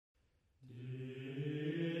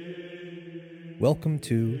Welcome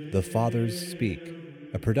to The Fathers Speak,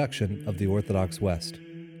 a production of the Orthodox West.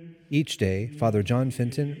 Each day, Father John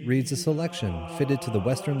Fenton reads a selection fitted to the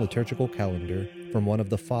Western liturgical calendar from one of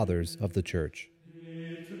the Fathers of the Church.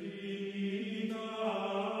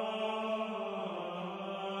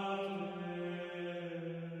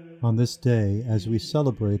 On this day, as we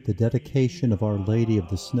celebrate the dedication of Our Lady of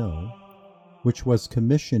the Snow, which was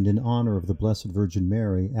commissioned in honor of the Blessed Virgin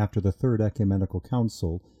Mary after the Third Ecumenical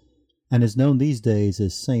Council, and is known these days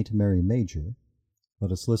as Saint Mary Major,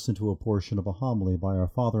 let us listen to a portion of a homily by our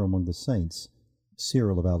Father among the Saints,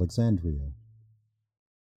 Cyril of Alexandria.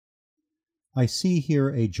 I see here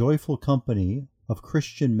a joyful company of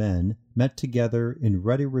Christian men met together in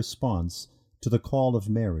ready response to the call of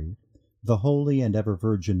Mary, the Holy and Ever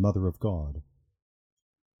Virgin Mother of God.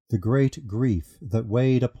 The great grief that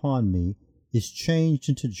weighed upon me is changed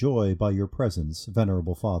into joy by your presence,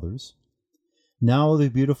 venerable Fathers. Now the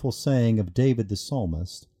beautiful saying of David the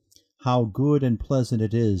psalmist, "How good and pleasant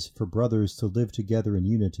it is for brothers to live together in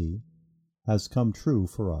unity," has come true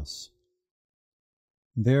for us.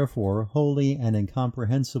 Therefore, holy and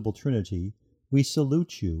incomprehensible Trinity, we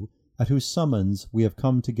salute you, at whose summons we have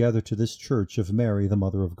come together to this church of Mary the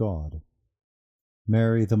Mother of God.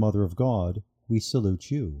 Mary the Mother of God, we salute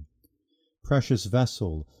you. Precious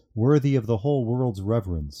vessel, worthy of the whole world's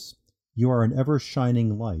reverence, you are an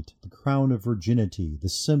ever-shining light, the crown of virginity, the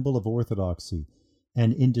symbol of orthodoxy,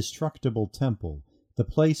 an indestructible temple, the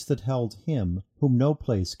place that held him whom no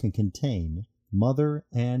place can contain, Mother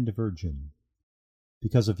and Virgin.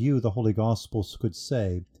 Because of you the Holy Gospels could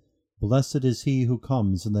say, "Blessed is he who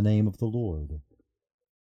comes in the name of the Lord."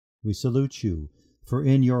 We salute you, for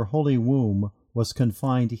in your holy womb was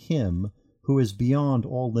confined him who is beyond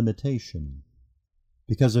all limitation.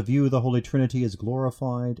 Because of you the Holy Trinity is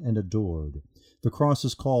glorified and adored. The cross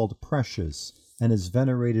is called precious and is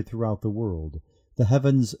venerated throughout the world. The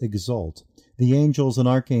heavens exult. The angels and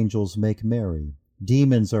archangels make merry.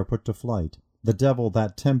 Demons are put to flight. The devil,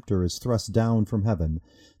 that tempter, is thrust down from heaven.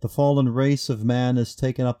 The fallen race of man is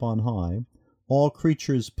taken up on high. All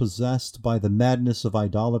creatures possessed by the madness of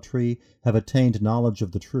idolatry have attained knowledge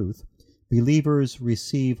of the truth. Believers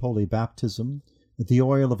receive holy baptism. The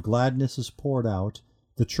oil of gladness is poured out.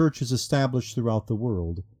 The Church is established throughout the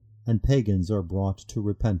world, and pagans are brought to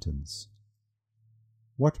repentance.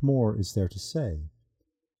 What more is there to say?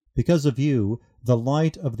 Because of you, the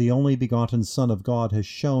light of the only begotten Son of God has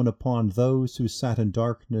shone upon those who sat in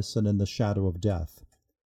darkness and in the shadow of death.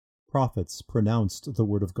 Prophets pronounced the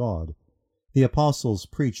word of God. The apostles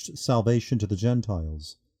preached salvation to the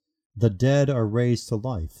Gentiles. The dead are raised to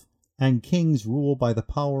life, and kings rule by the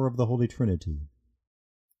power of the Holy Trinity.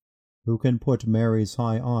 Who can put Mary's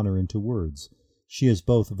high honor into words? She is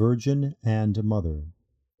both Virgin and Mother.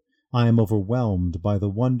 I am overwhelmed by the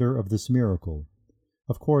wonder of this miracle.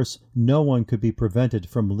 Of course, no one could be prevented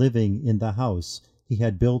from living in the house he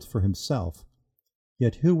had built for himself.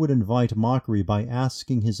 Yet who would invite mockery by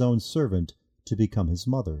asking his own servant to become his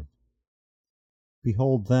mother?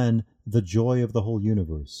 Behold, then, the joy of the whole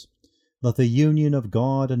universe. Let the union of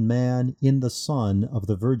God and man in the Son of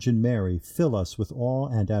the Virgin Mary fill us with awe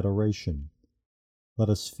and adoration. Let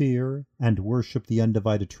us fear and worship the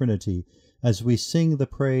undivided Trinity as we sing the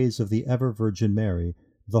praise of the ever Virgin Mary,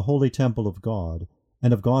 the holy temple of God,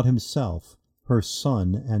 and of God himself, her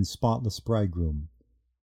Son and spotless bridegroom.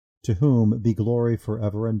 To whom be glory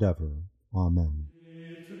forever and ever. Amen.